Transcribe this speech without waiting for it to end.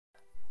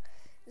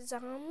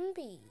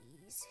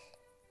zombies.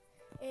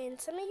 And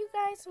some of you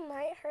guys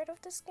might heard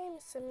of this game,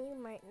 some of you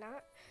might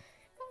not.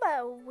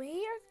 But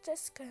we are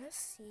just gonna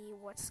see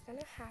what's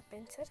gonna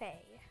happen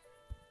today.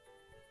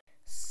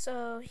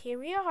 So here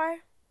we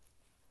are.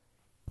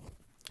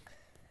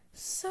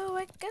 So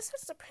I guess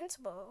it's the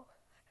principal.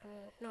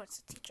 No, it's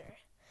the teacher.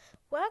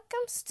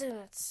 Welcome,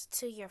 students,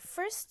 to your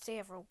first day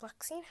of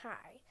Robloxing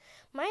High.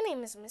 My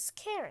name is Miss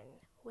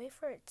Karen. Wait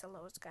for it to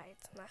load, guys.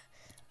 It's not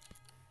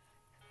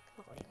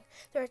loading.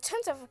 There are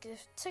tons of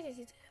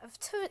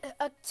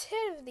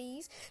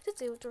activities to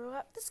do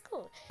throughout the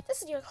school.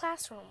 This is your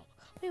classroom.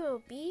 We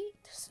will be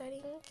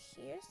studying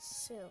here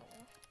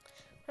soon.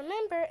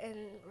 Remember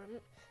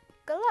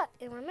good luck,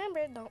 and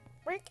remember, don't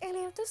break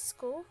any of the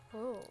school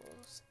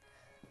rules.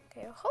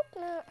 Okay, I hope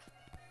not.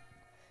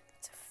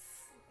 It's the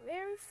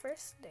very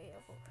first day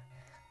of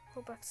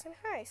Robloxing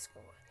High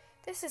School.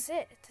 This is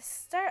it, the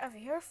start of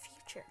your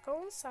future.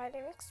 Go inside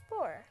and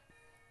explore.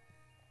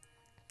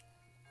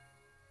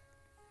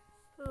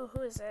 Ooh,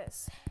 who is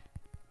this?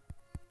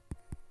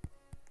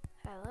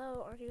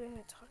 Hello, are you going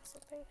to talk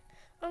something?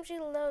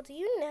 Hello, do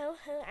you know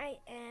who I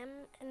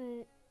am?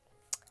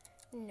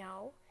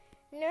 No.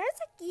 Nerds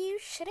like you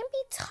shouldn't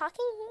be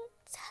talking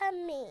to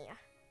me.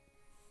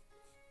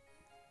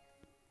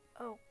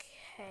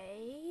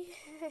 Okay.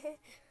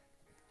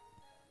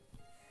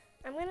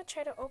 I'm gonna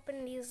try to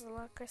open these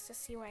lockers to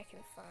see what I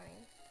can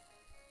find.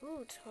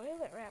 Ooh,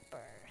 toilet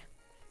wrapper.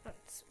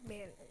 That's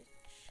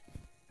bandage.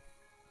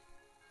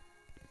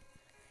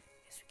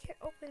 Guess we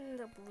can't open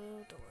the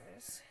blue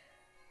doors.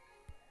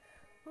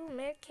 Ooh,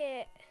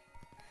 medkit.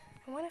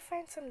 I wanna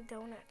find some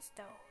donuts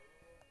though.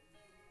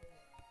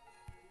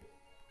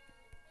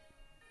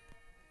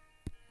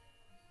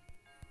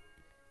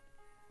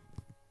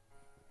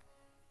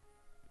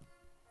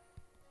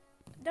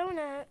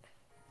 Donut.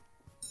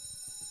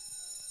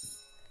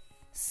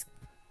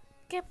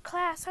 Skip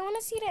class. I want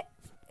to see the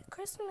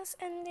Christmas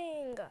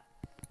ending.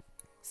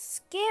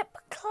 Skip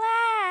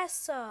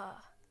class. I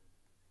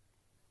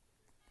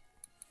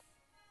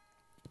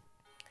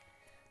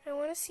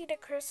want to see the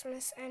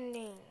Christmas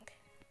ending.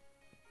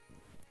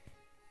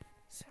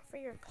 So for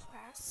your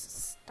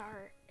class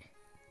start.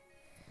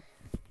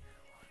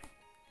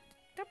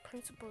 The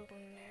principal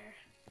in there.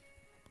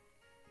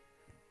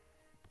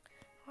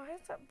 Why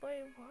is that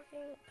boy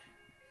walking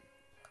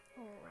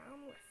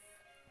around with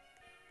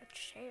a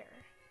chair?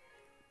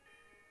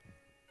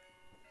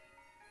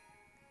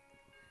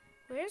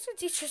 Where's the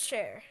teacher's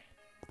chair?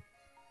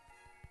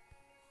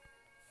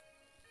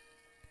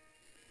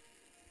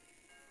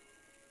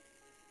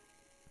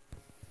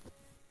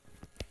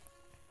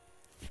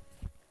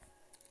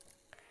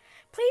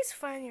 Please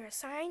find your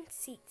assigned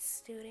seats,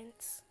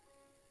 students.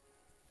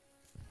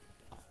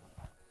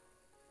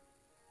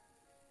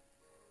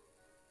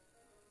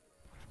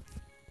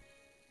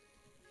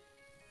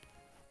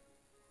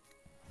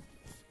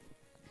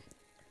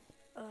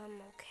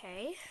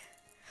 Okay.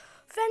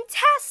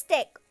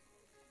 Fantastic!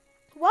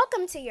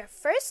 Welcome to your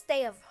first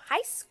day of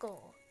high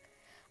school.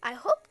 I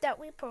hope that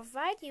we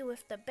provide you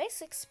with the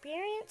best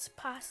experience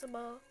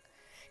possible.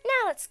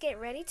 Now let's get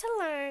ready to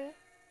learn.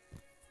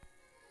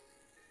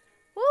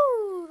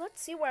 Woo!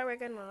 Let's see what we're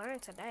going to learn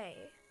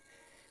today.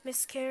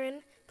 Miss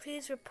Karen,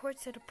 please report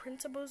to the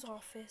principal's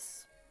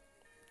office.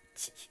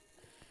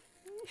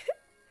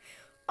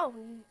 Oh,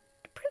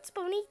 the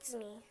principal needs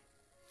me.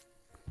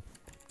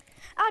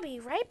 I'll be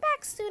right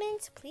back,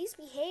 students. Please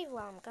behave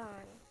while I'm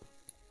gone.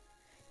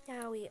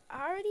 Now we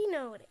already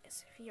know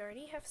this. If you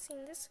already have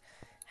seen this,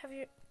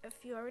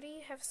 if you already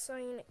have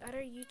seen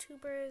other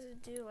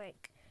YouTubers do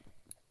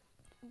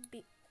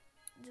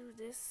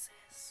this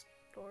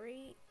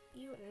story,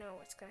 you know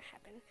what's gonna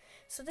happen.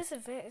 So this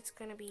event is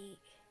gonna be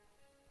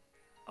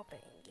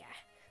opening. Yeah,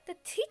 the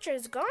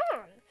teacher's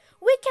gone.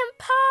 We can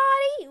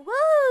party.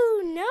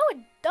 Woo! No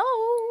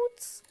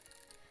adults.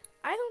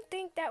 I don't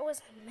think that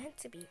was meant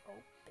to be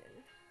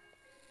open.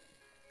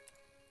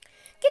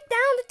 Get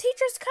down, the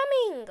teacher's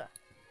coming!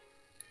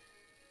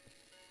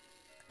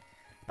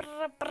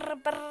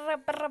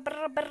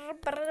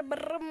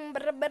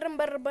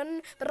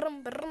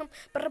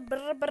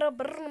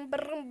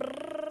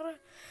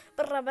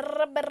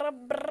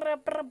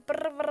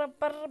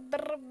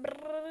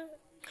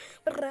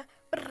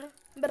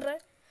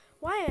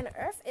 Why on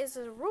earth is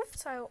the roof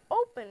tile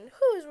open?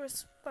 Who is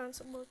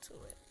responsible to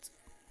it?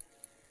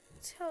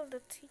 Tell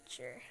the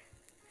teacher.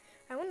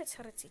 I want to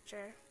tell the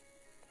teacher.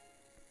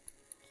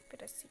 Keep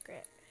it a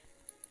secret.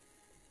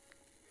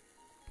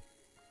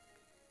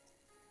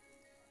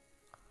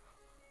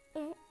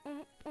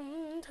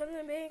 Tell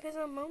them because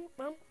I'm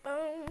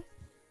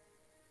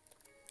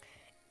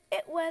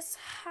It was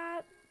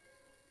hot.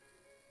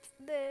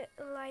 The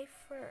life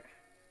for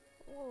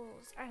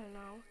wolves. I don't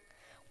know.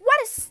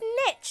 What a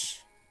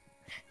snitch!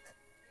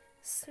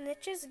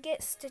 Snitches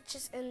get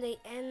stitches and they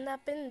end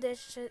up in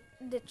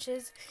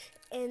ditches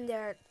and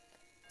their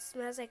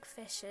smells like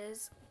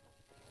fishes.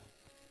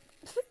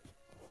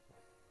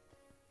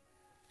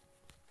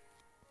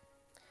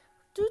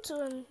 Due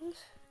to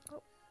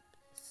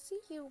see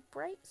you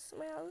bright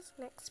smiles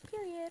next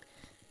period.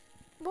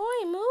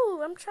 Boy,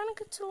 move. I'm trying to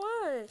get to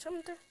lunch.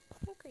 I'm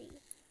hungry.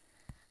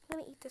 I'm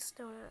gonna eat this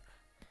donut.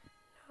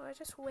 No, I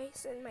just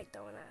wasted my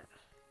donut.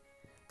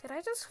 Did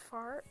I just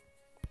fart?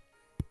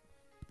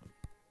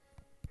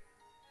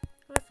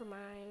 Never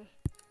mind.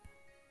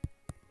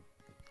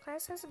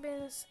 Class has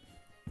been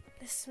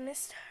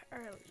dismissed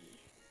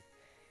early.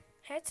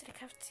 Head to the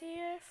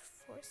cafeteria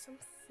for some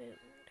food.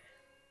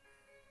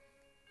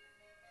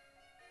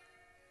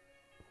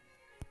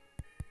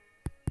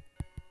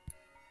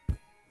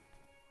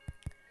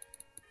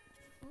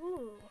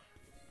 Ooh.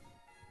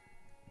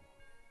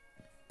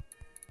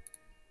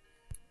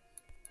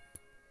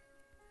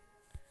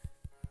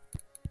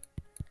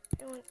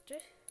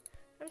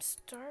 I'm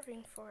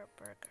starving for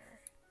a burger.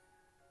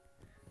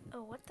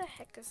 Oh, what the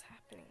heck is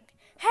happening?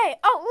 Hey,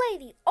 old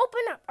lady,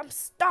 open up. I'm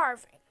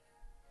starving.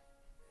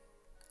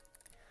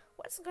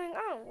 What's going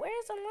on?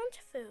 Where's the lunch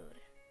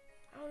food?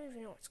 I don't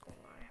even know what's going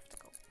on. I have to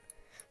go.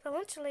 The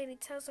lunch lady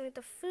tells me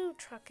the food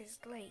truck is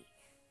late.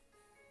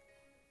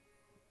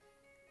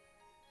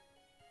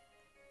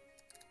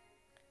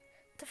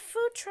 The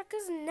food truck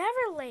is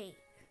never late.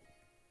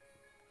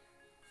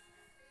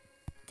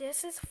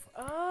 This is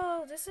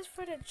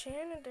for the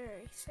janitor.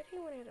 He said he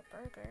wanted a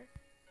burger.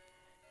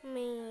 I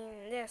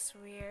mean, that's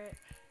weird.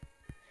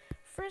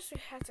 First we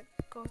had to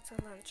go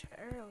to lunch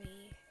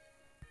early.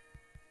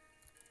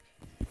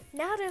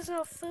 Now there's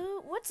no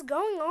food? What's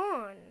going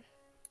on?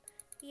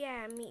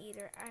 Yeah, me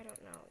either. I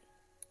don't know.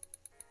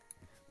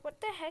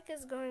 What the heck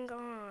is going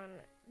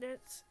on?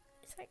 It's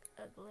like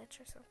a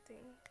glitch or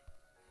something.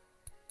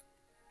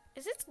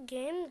 Is this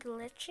game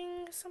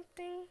glitching or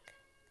something?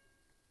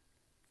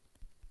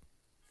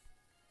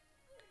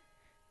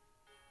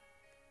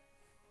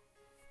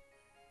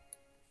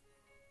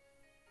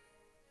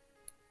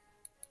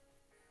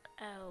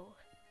 Oh.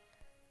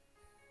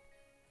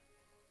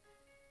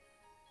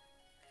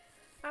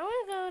 I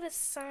want to go to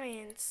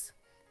science.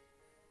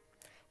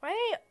 Why do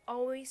they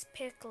always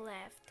pick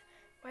left?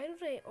 Why do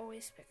they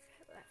always pick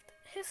left?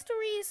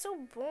 History is so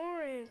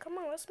boring. Come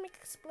on, let's make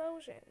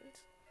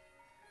explosions.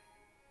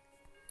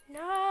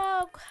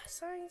 No,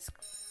 science.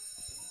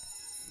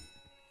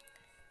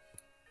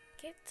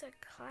 Get to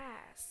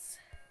class.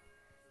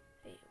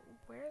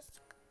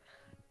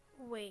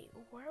 Wait,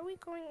 why are we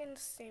going in the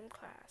same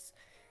class?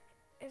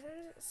 Isn't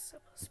it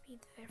supposed to be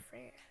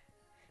different?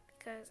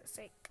 Because it's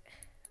like...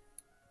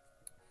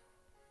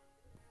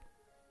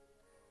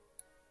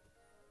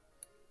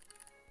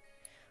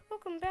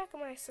 Welcome back,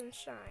 my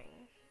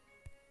sunshine.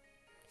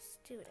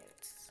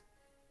 Students.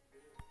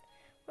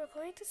 We're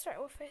going to start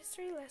with a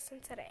history lesson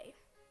today.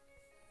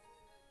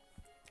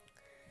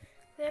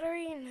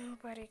 Literally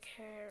nobody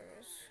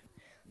cares.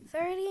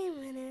 30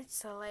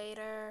 minutes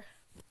later.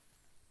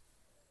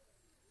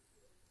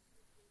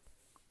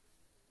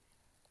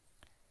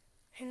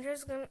 And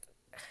there's gonna...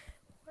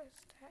 What is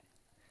that?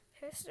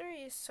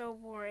 History is so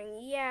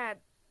boring. Yeah.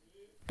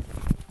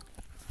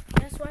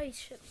 That's why you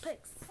should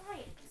pick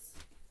science.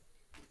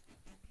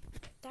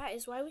 That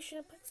is why we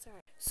shouldn't pick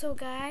science. So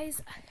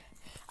guys,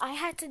 I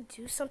had to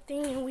do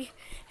something and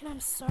I'm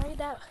sorry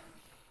that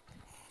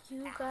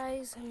you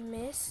guys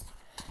missed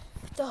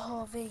the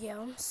whole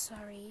video. I'm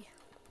sorry.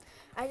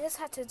 I just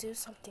had to do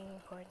something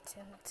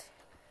important.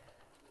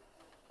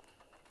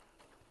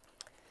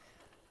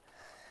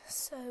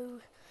 So,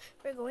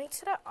 we're going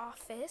to the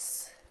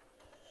office.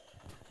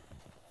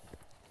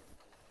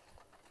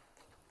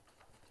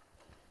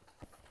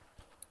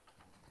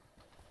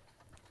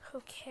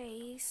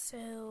 Okay,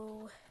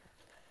 so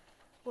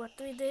what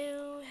do we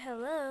do?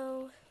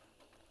 Hello?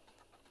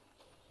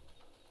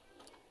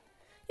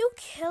 You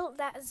killed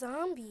that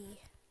zombie.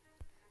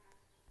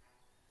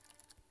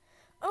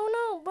 Oh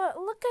no, but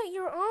look at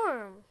your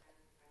arm.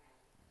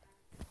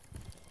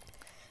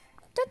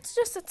 That's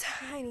just a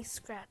tiny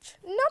scratch.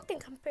 Nothing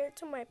compared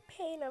to my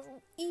pain of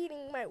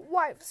eating my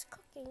wife's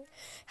cooking.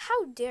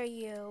 How dare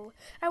you?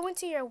 I went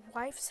to your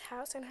wife's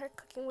house and her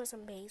cooking was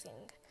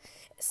amazing.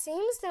 It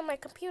seems that my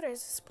computer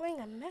is displaying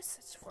a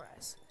message for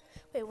us.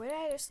 Wait, where did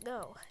I just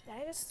go?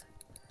 Did I just...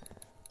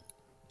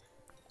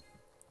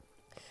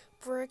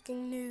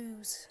 Breaking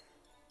news.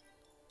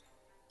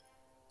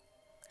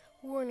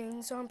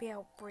 Warning, zombie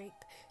outbreak.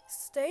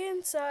 Stay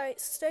inside,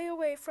 stay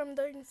away from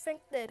the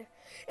infected.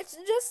 It's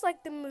just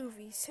like the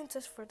movie,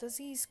 Centers for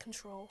Disease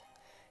Control.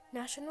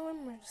 National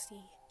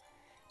emergency.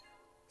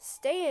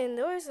 Stay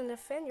indoors and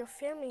defend your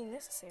family if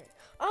necessary.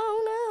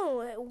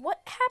 Oh no,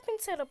 what happened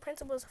to the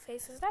principal's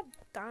face? Is that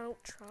Donald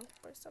Trump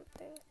or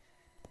something?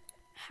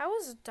 How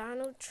is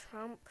Donald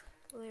Trump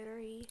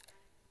literally...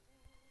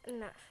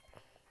 Nah.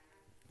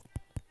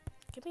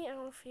 Get me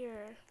out of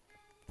here.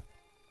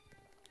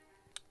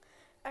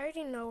 I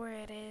already know where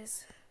it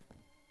is.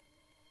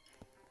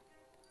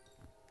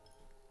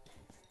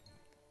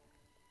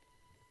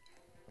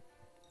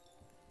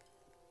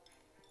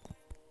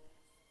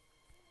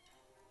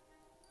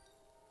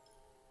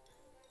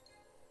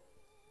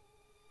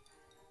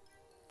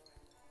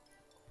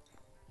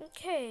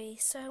 Okay,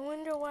 so I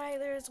wonder why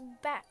there's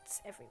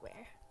bats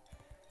everywhere.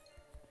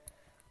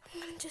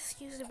 I'm gonna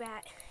just use a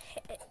bat.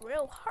 hit it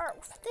real hard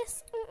with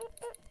this.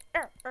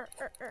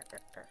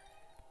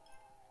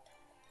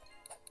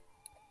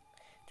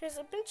 There's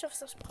a bunch of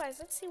supplies.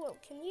 Let's see what we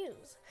can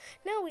use.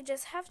 Now we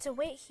just have to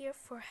wait here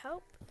for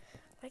help,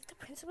 like the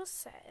principal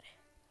said.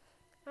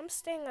 I'm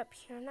staying up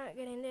here. I'm not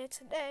getting there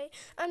today.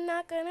 I'm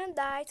not gonna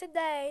die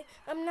today.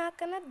 I'm not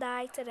gonna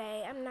die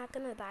today. I'm not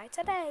gonna die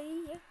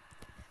today.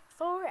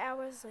 4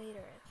 hours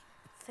later.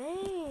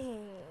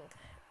 Dang.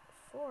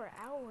 4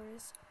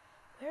 hours?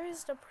 Where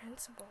is the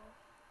principal?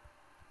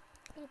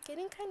 I'm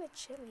getting kind of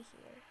chilly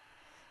here.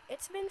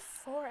 It's been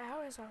 4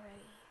 hours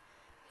already.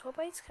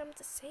 Nobody's come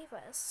to save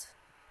us.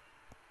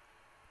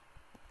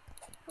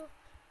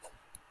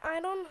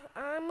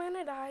 I'm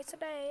gonna die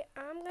today.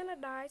 I'm gonna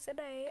die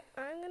today.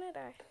 I'm gonna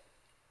die.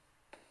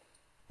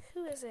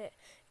 Who is it?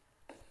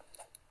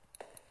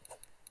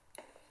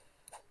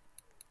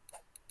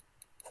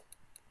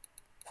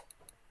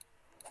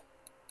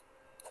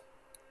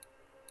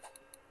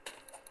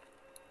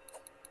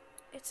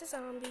 It's a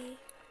zombie.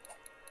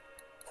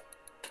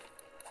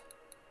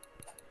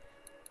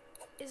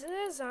 Is it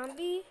a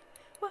zombie?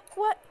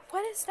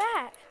 What is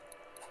that?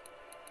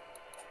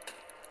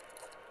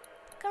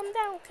 Come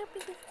down, could be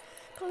the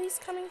police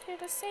coming here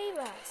to save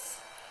us.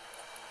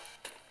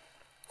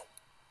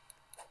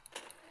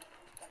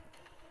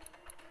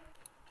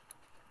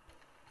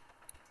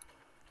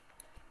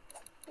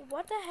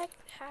 What the heck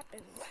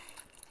happened?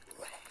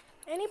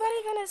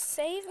 Anybody gonna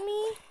save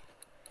me?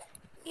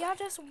 Y'all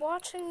just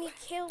watching me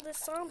kill the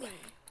zombie.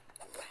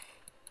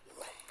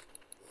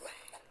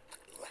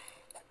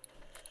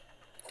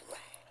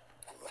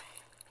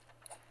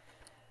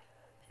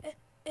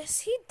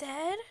 Is he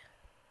dead?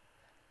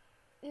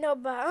 No,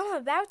 but I'm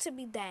about to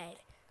be dead.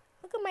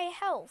 Look at my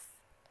health.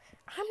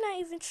 I'm not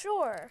even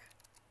sure.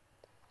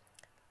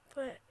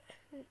 But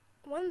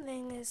one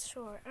thing is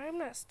sure. I'm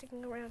not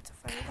sticking around to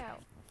find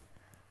out.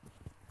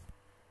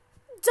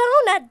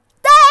 Donut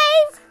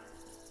Dave!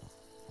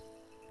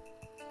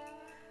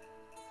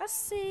 I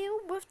see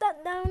you with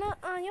that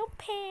donut on your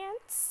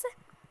pants.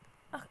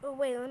 Oh,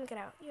 wait, let me get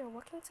out. You're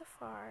walking too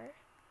far.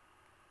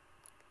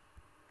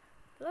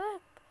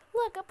 Look,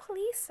 a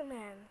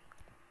policeman.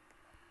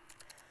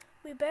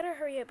 We better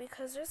hurry up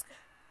because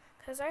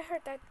I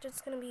heard that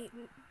there's gonna be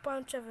a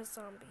bunch of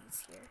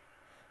zombies here.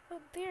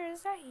 Oh,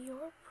 is that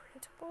your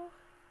principal?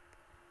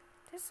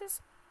 This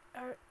is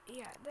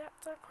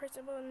that's our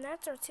principal and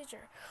that's our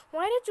teacher.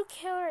 Why did you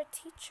kill our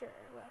teacher?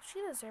 Well,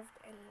 she deserved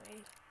it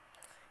anyway.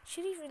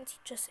 She didn't even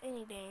teach us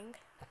anything.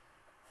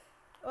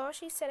 All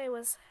she said it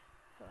was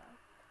hello.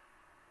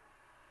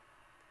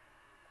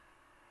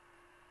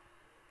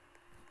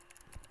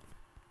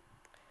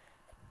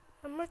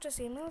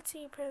 Emergency.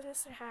 Military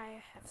presence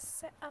high have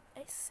set up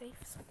a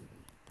safe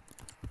zone.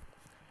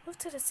 Move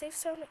to the safe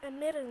zone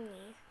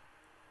immediately.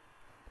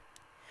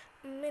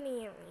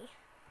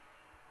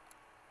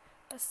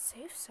 A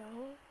safe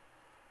zone?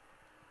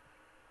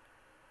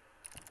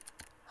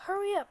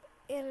 Hurry up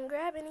and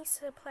grab any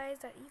supplies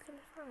that you can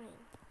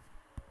find.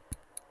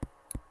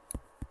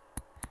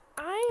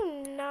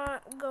 I'm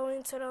not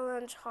going to the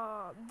lunch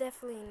hall.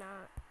 Definitely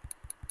not.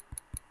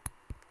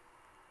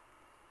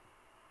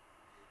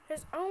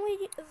 There's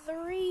only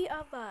 3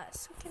 of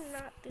us. We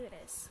cannot do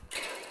this.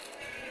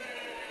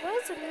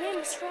 What is the name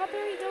of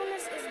Strawberry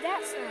Donuts is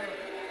that sound?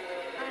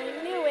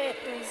 I knew it.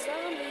 There's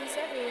zombies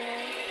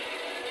everywhere.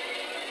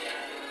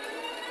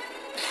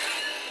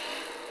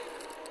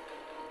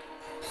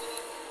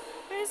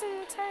 There's an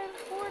entire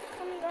horde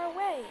coming our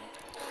way.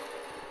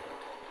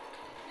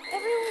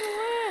 Everyone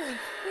run!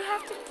 We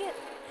have to get...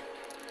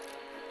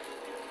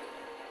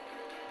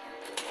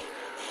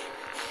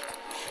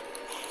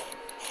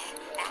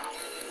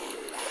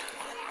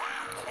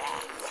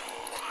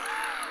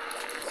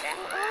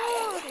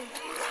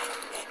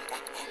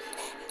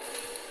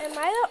 Am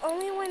I the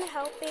only one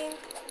helping?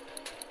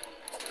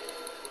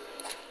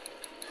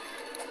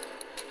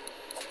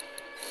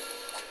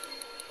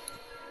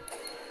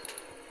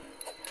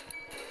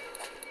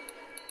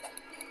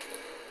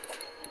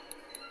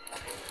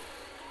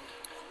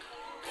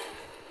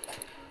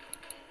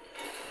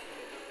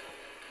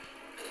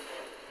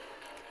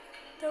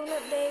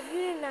 Donut Dave,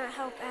 you did not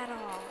help at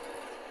all.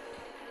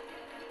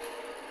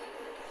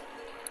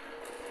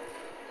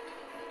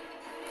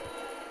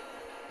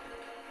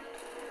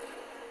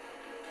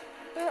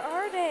 Where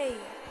are they?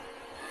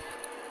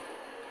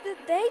 Did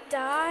they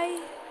die?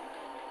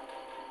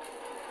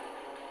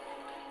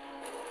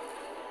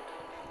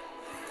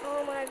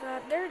 Oh my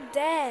god, they're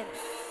dead.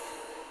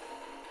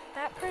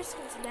 That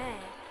person's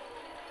dead.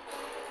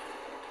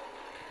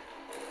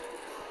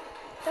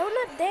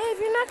 Donut Dave,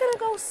 you're not gonna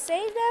go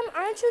save them?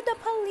 Aren't you the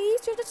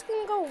police? You're just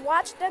gonna go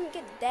watch them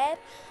get dead?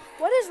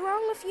 What is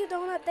wrong with you,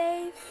 Donut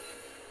Dave?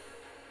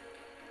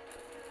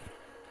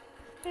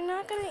 You're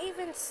not gonna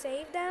even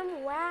save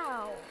them?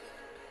 Wow.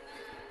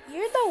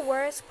 You're the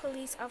worst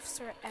police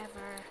officer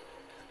ever.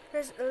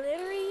 There's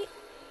literally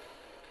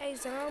a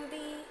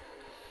zombie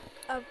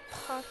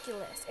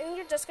apocalypse, and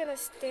you're just gonna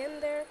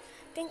stand there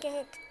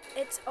thinking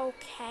it's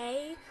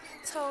okay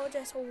to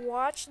just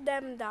watch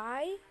them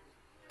die?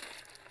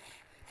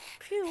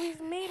 Phew,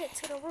 we've made it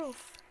to the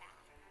roof.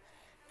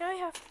 Now I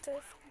have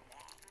to...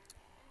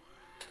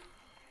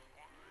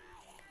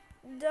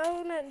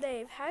 Donut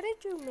Dave, how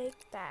did you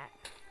make that?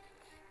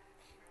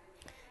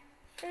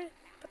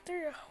 But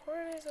there are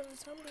hordes of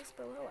zombies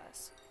below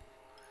us.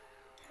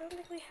 I don't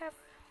think we have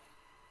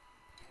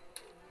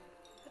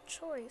a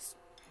choice.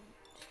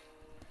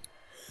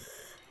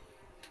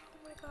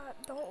 Oh my god,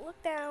 don't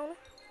look down.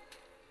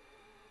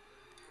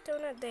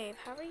 Donut Dave,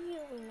 how are you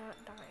not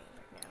dying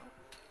right now?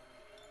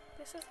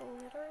 This is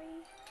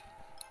literally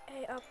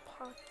a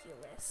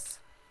apocalypse.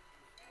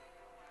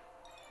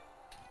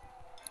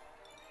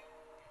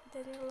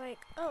 Then you're like,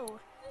 oh,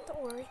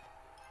 don't worry.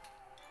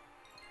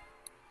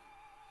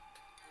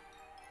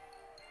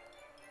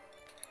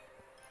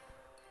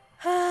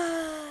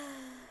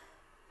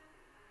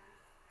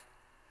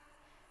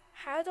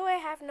 How do I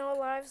have no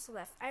lives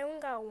left? I only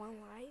got 1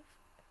 life.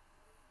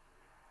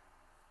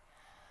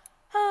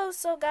 Oh,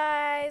 so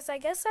guys, I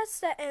guess that's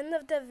the end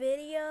of the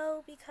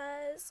video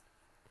because...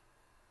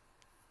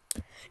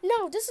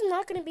 No, this is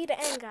not going to be the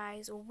end,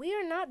 guys. We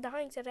are not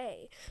dying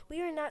today.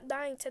 We are not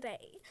dying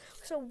today.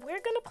 So we're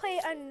going to play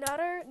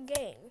another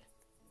game.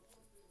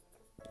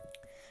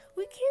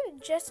 We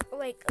can't just,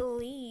 like,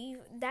 leave.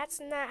 That's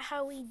not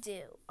how we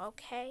do,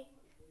 okay?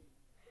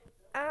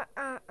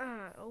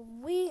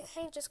 We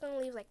ain't just going to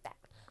leave like that.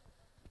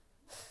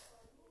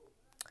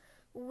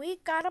 We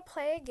got to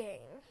play a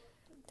game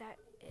that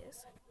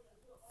is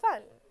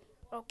fun,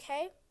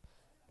 okay?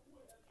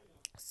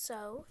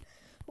 So...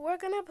 we're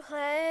gonna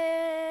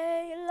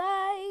play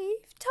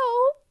Livetopia,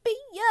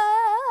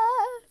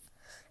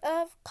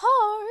 of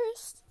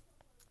course.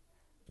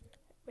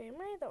 Wait,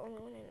 am I the only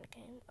one in the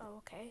game? Oh,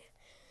 okay.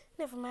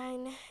 Never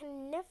mind.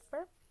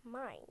 Never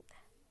mind.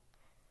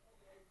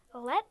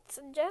 Let's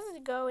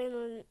just go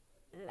in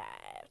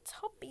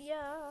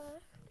Livetopia.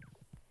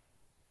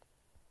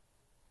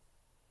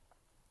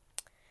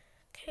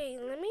 Okay,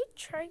 let me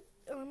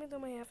do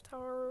my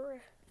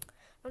avatar.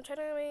 I'm trying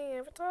to do my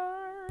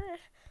avatar.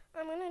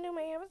 I'm gonna do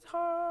my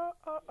avatar.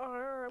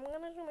 I'm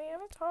gonna do my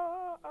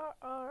avatar.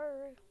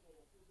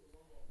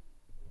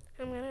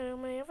 I'm gonna do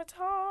my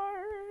avatar.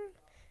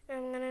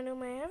 I'm gonna do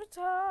my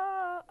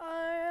avatar.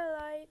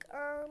 Like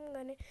I'm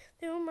gonna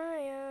do my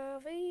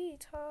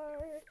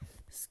avatar.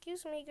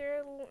 Excuse me,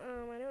 girl.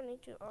 I don't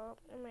need you all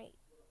in my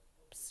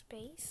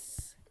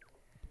space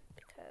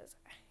because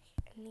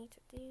I need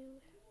to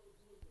do.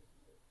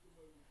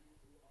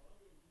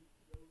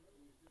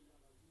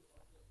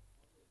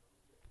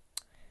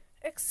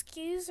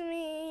 Excuse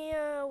me,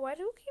 why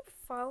do you keep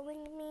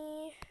following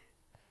me?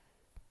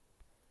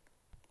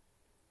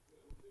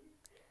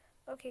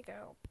 Okay,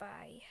 girl,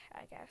 bye,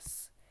 I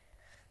guess.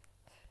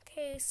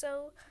 Okay,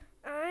 so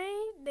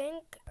I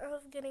think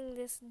of getting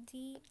this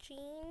D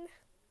jean,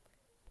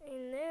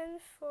 and then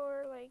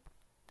for, like,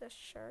 the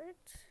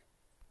shirt,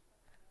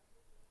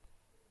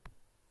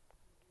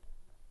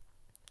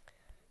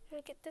 I'm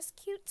gonna get this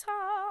cute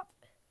top.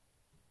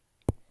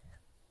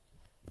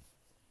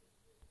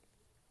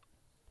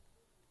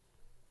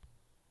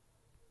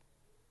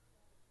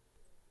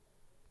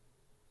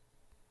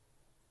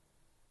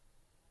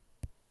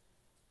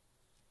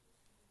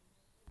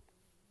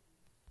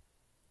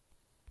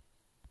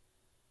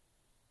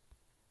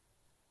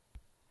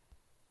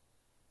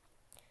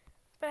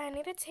 But I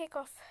need to take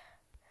off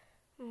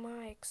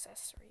my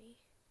accessory.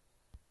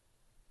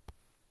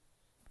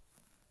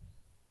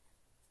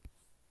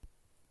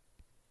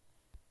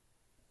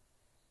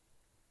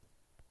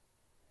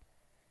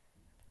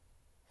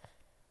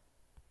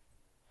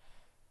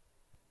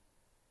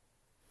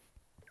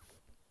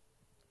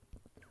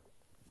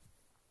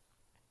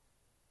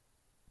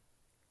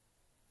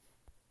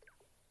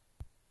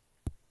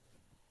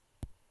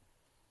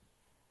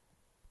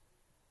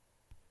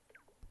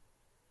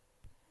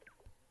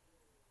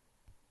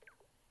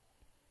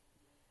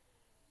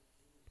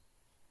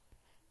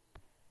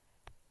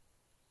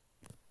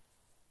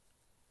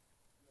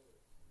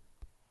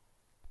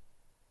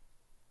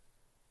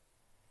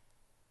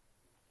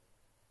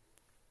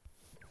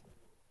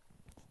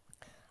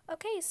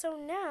 Okay, so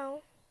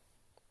now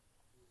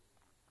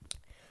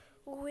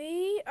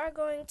we are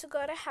going to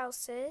go to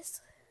houses.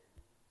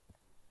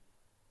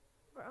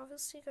 We're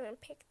obviously going to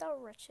pick the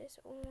richest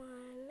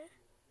one.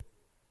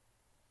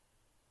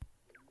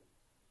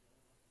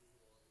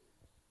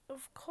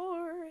 Of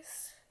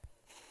course.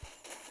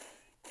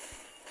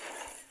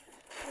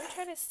 I'm going to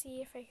try to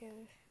see if I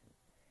can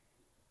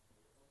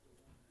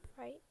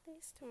fight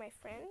these to my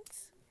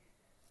friends.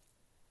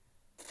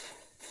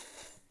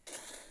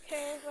 Can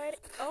I invite?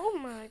 Oh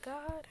my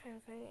god, I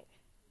invite.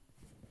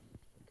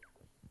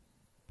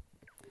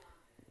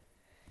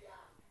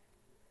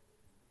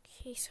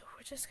 Okay, so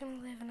we're just gonna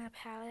live in a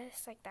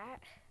palace like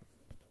that.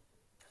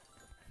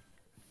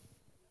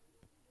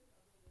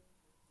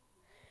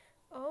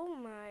 Oh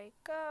my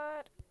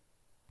god.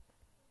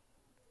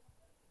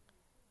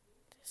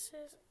 This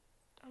is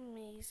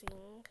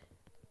amazing.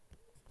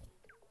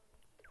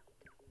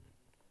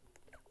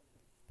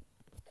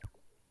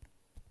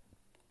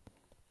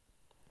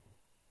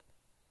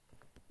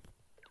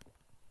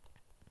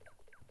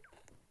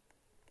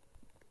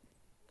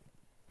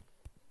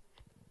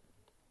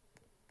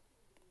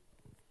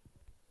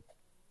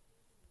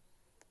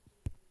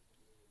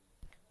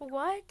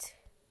 What?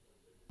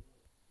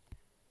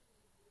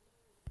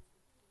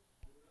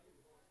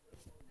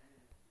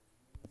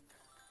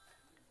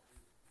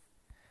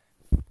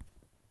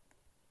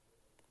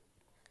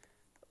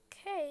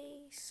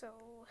 Okay, so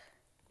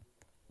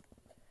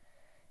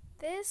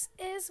this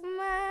is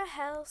my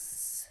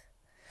house.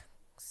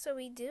 So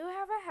we do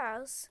have a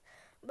house,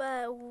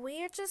 but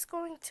we're just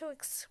going to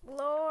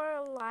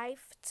explore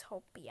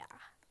Lifetopia.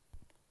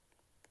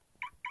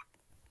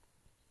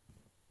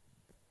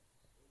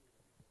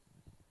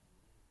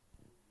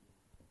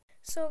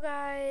 So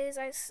guys,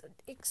 I'm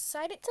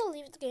excited to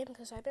leave the game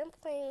because I've been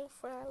playing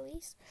for at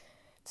least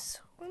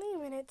 20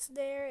 minutes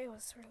there. It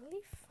was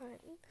really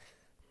fun.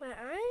 But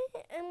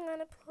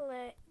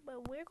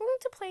we're going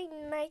to play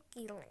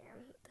Nike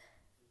Land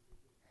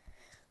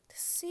to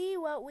see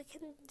what we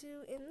can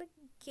do in the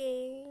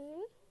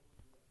game.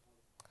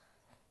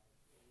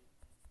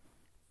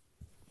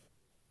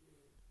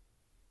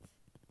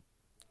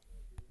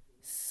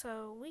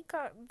 So we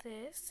got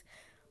this.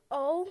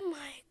 Oh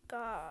my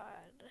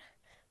god.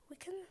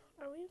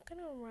 Are we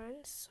gonna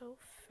run so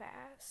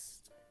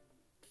fast?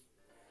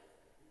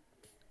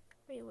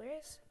 Wait,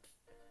 where's?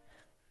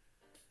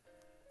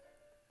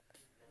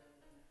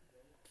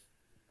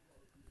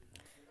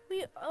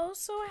 We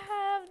also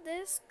have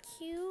this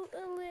cute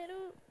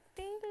little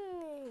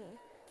thing.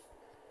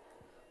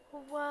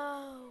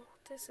 Whoa,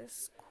 this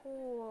is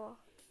cool.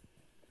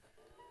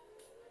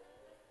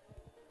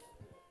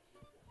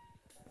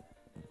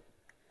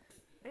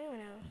 I don't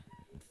know.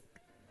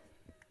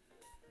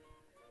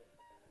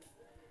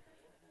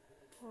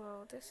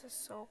 Whoa, this is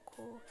so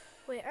cool.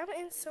 Wait, I'm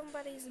in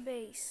somebody's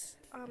base.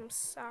 I'm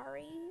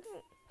sorry.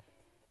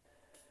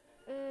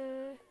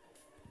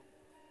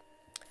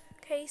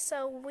 Okay,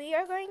 so we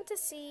are going to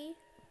see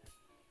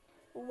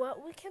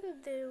what we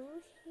can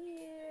do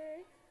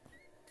here.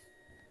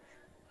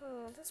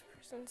 Oh, this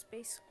person's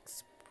base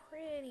looks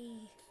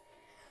pretty.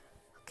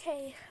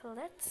 Okay,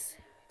 let's...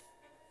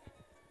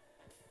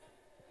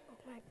 Oh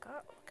my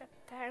god, look at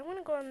that. I want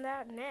to go on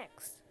that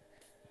next.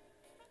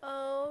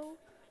 Oh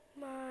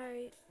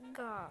my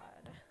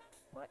god.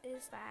 What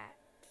is that?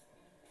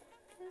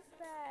 What is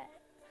that?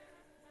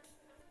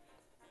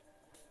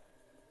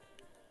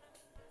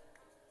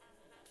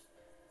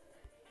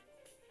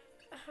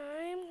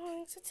 I'm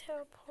going to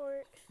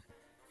teleport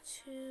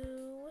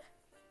to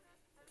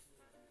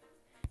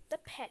the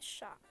pet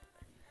shop.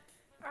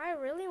 I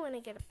really want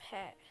to get a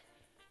pet.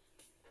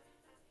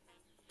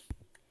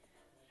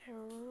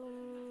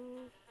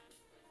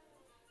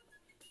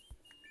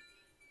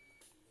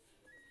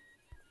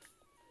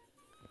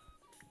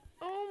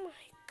 Oh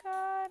my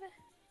god.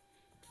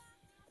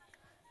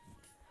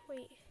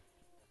 Wait.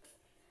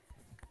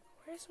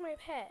 Where's my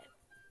pet?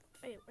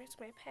 Wait, where's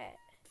my pet?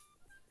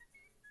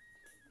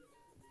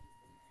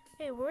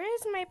 Wait, where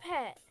is my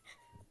pet?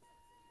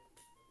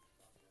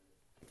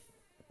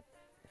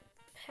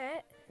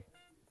 Pet?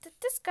 Did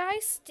this guy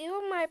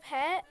steal my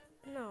pet?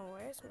 No,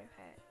 where's my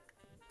pet?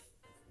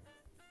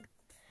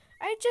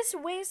 I just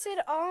wasted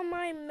all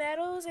my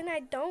medals and I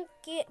don't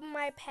get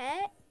my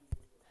pet?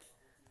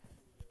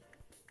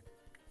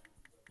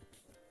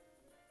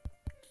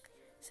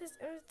 It says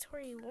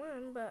inventory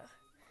 1, but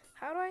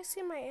how do I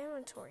see my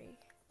inventory?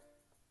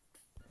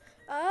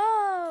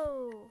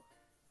 Oh!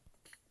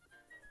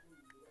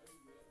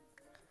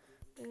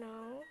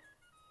 No.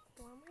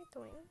 What am I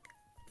doing?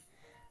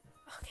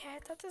 Okay, I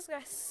thought this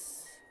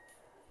guy's...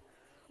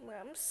 Well,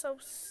 I'm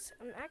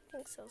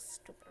acting so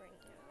stupid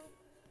right now.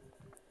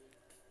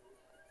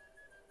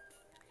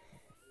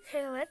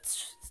 Okay,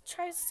 let's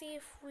try to see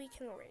if we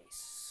can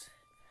race.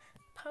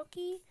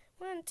 Pokey,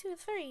 1, 2,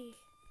 3.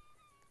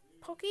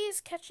 Pokey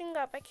is catching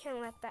up. I can't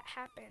let that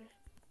happen.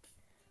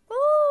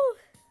 Woo!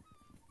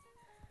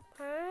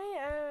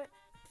 I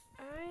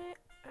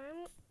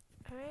am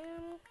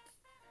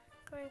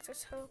going to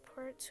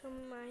teleport to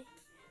my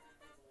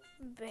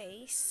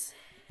base.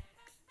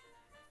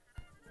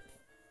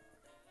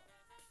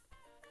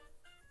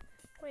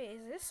 Wait,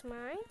 is this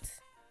mine?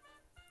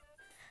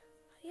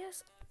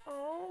 Yes.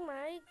 Oh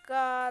my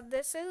god,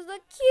 this is the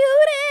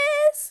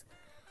cutest!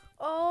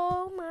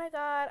 Oh my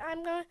god, I'm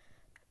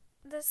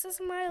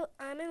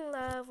in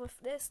love with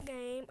this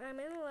game. I'm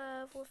in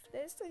love with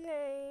this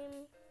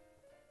game.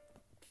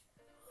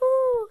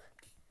 Woo!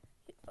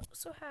 You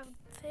also have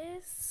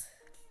this.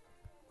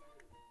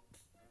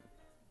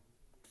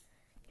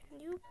 Can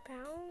you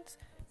bounce?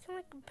 You can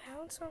like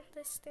bounce on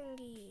this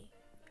thingy.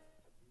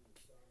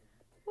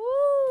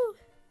 Woo!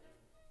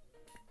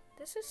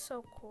 This is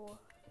so cool.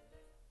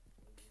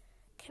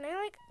 Can I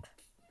like,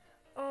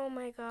 oh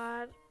my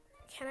god,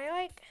 can I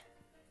like,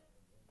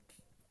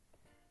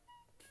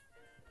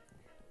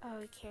 oh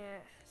we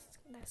can't,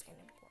 that's kind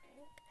of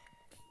boring.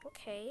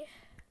 Okay,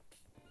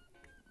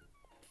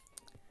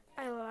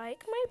 I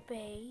like my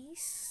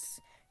base.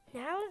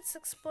 Now let's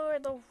explore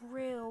the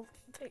real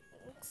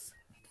things.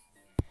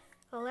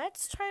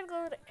 Let's try to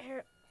go to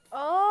air.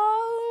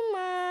 Oh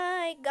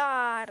my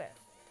god,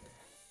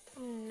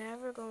 I'm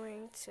never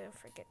going to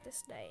forget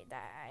this day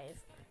that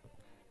I've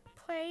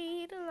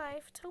played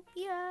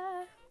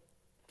Lifetopia.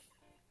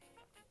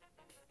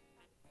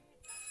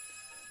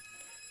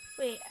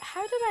 Wait,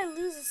 how did I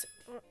lose this?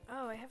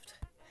 Oh, I have to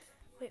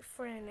wait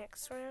for the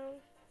next round.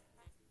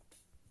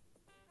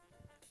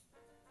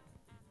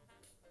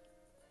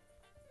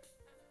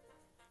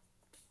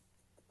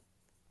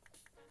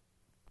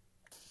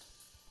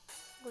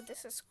 Oh,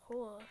 this is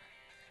cool.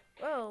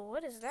 Whoa,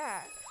 what is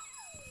that?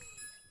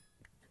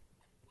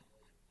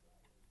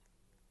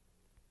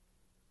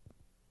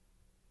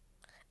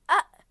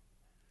 Ah!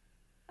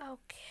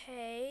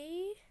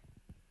 Okay.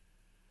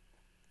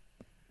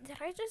 Did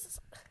I just...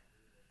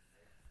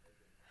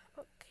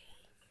 Okay.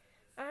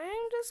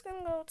 I'm just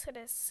gonna go to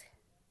this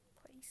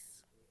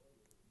place.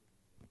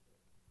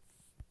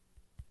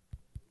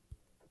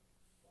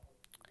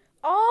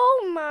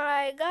 Oh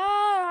my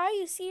god, are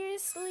you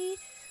seriously?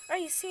 Are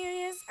you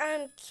serious?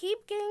 I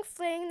keep getting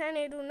flinged and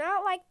I do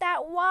not like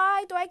that.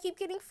 Why do I keep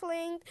getting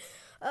flinged?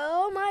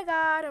 Oh my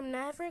god, I'm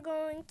never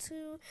going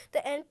to the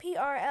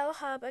NPRL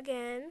hub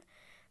again.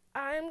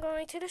 I'm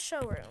going to the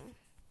showroom.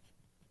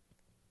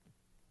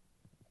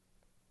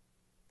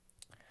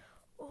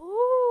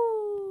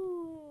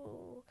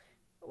 Ooh.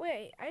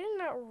 Wait, I did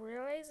not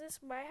realize this,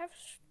 but I have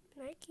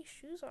Nike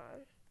shoes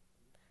on.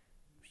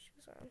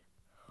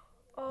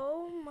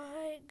 Oh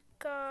my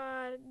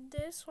god,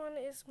 this one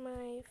is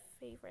my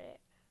favorite.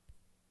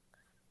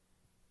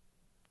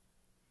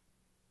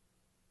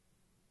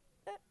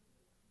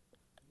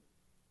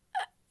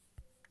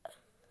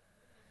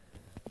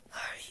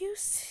 Are you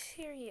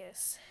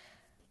serious?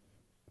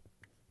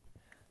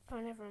 Oh,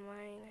 never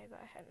mind. I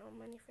thought I had no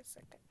money for a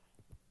second.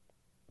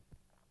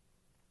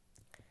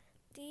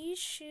 These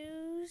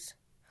shoes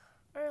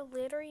are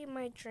literally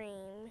my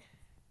dream.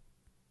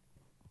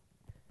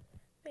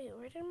 Wait,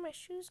 where did my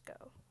shoes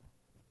go?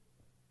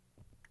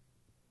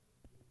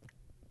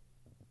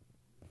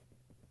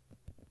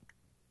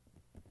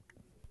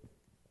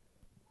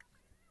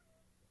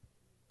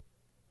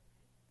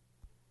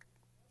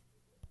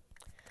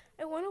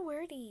 I want to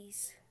wear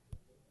these.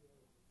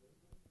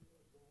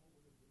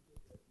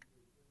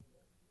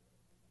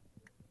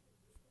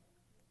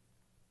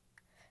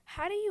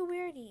 How do you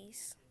wear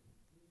these?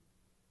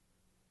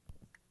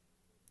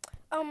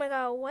 Oh my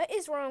god, what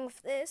is wrong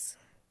with this?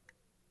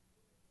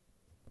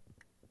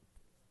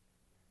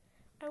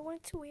 I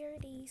want to wear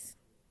these.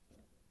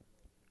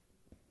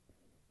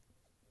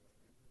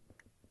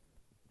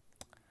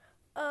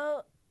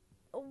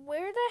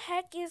 Where the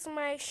heck is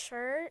my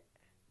shirt?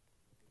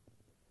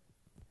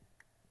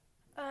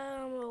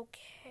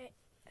 Okay.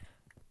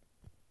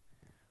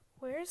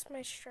 Where's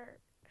my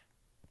shirt?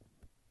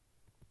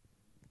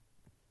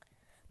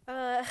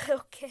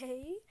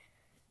 Okay.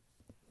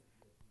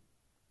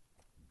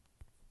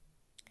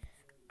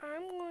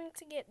 I'm going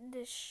to get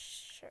this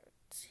shirt.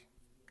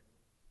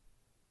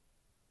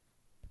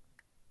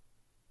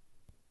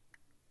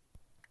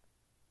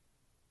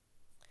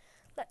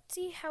 Let's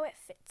see how it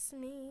fits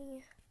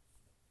me.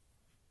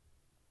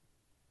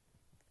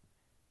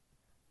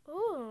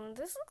 Ooh,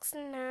 this looks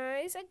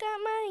nice. I got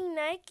my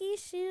Nike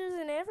shoes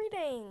and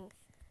everything.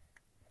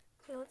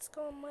 Okay, let's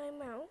go on my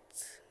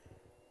mount.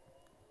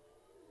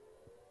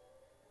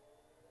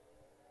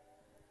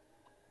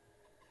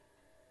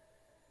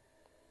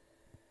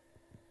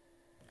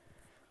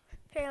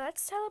 Okay,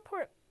 let's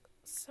teleport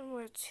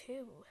somewhere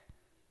too.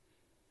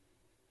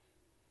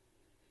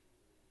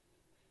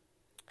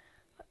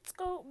 Let's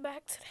go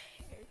back to the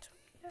hair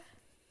area.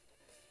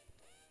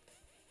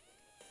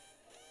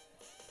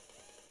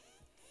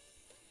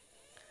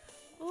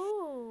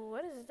 Ooh,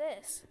 what is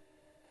this?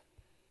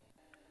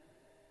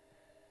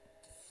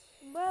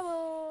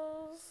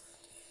 Bubbles.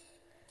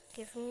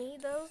 Give me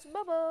those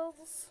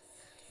bubbles.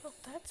 Oh,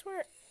 that's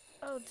where...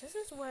 Oh, this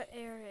is what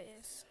area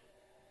is.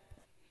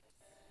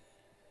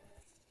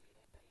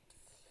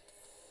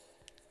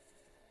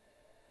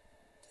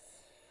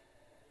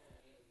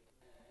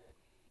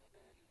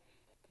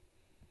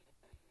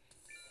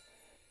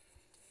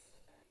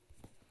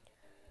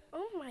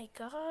 Oh my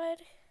god.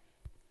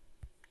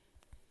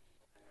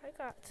 I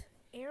got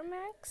Air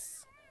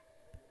Max.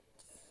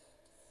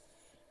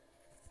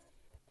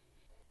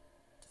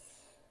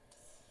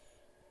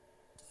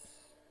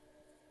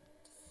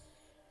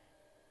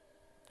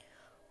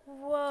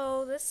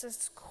 Whoa, this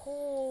is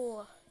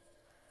cool.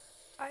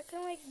 I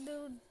can like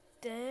do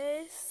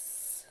this.